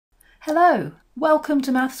Hello, welcome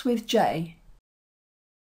to Maths with Jay.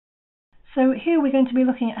 So here we're going to be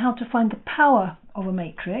looking at how to find the power of a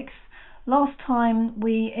matrix. Last time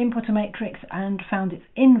we input a matrix and found its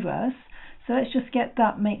inverse, so let's just get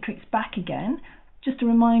that matrix back again. Just a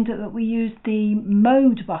reminder that we used the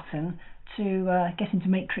mode button to get into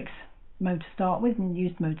matrix mode to start with and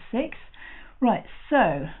used mode 6. Right,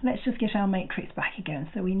 so let's just get our matrix back again.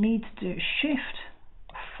 So we need to do Shift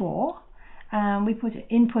 4 and we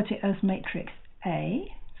input it as matrix A.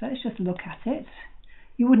 So let's just look at it.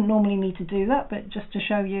 You wouldn't normally need to do that, but just to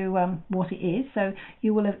show you what it is. So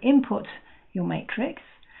you will have input your matrix.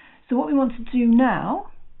 So what we want to do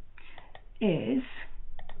now is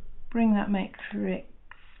bring that matrix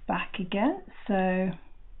back again. So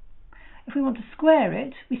if we want to square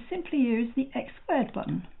it, we simply use the x squared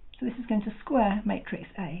button. So this is going to square matrix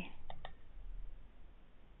A.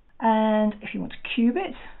 And if you want to cube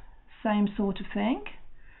it, same sort of thing.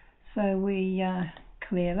 So we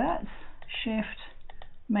clear that, Shift,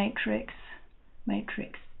 matrix,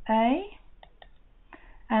 matrix A,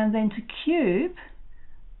 and then to cube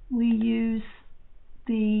we use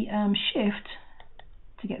the Shift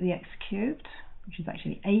to get the x cubed, which is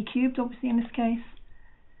actually A cubed obviously in this case,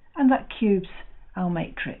 and that cubes our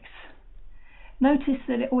matrix. Notice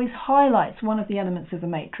that it always highlights one of the elements of the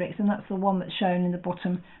matrix, and that's the one that's shown in the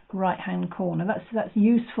bottom right hand corner. That's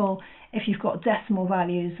useful if you've got decimal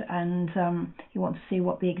values and you want to see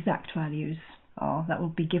what the exact values are. That will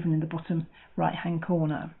be given in the bottom right hand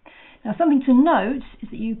corner. Now something to note is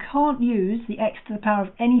that you can't use the x to the power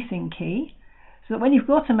of anything key, so that when you've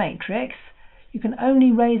got a matrix you can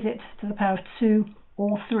only raise it to the power of 2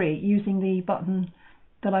 or 3 using the button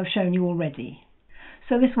that I've shown you already.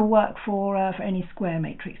 So this will work for any square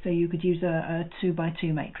matrix, so you could use a 2 by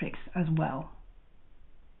 2 matrix as well.